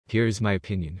Here is my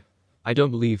opinion. I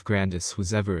don't believe Grandus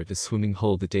was ever at the swimming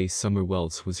hole the day Summer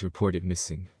Wells was reported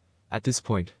missing. At this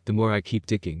point, the more I keep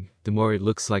digging, the more it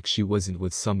looks like she wasn't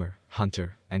with Summer,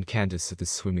 Hunter, and Candus at the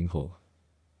swimming hole.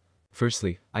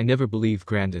 Firstly, I never believed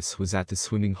Grandus was at the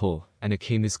swimming hole, and it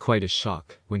came as quite a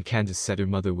shock when Candus said her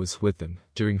mother was with them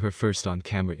during her first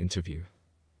on-camera interview.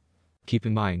 Keep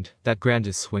in mind that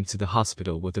Grandus went to the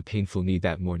hospital with a painful knee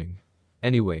that morning.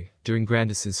 Anyway, during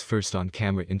Grandus's first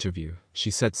on-camera interview,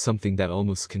 she said something that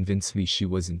almost convinced me she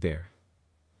wasn't there.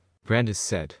 Grandus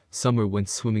said, Summer went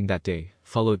swimming that day,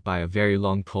 followed by a very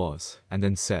long pause, and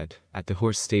then said, at the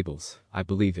horse stables, I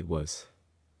believe it was.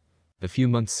 A few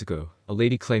months ago, a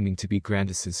lady claiming to be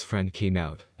Grandus's friend came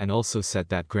out and also said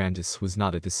that Grandus was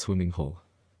not at the swimming hole.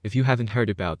 If you haven't heard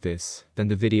about this, then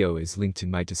the video is linked in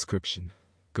my description.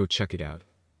 Go check it out.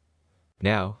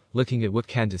 Now, looking at what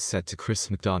Candus said to Chris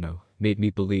McDonough made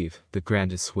me believe that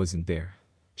Grandus wasn't there.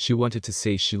 She wanted to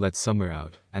say she let Summer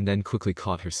out and then quickly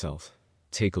caught herself.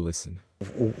 Take a listen.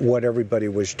 What everybody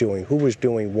was doing, who was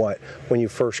doing what when you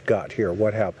first got here,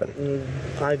 what happened?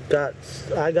 I got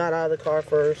out of the car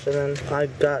first, and then I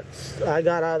got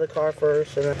out of the car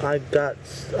first, and then I got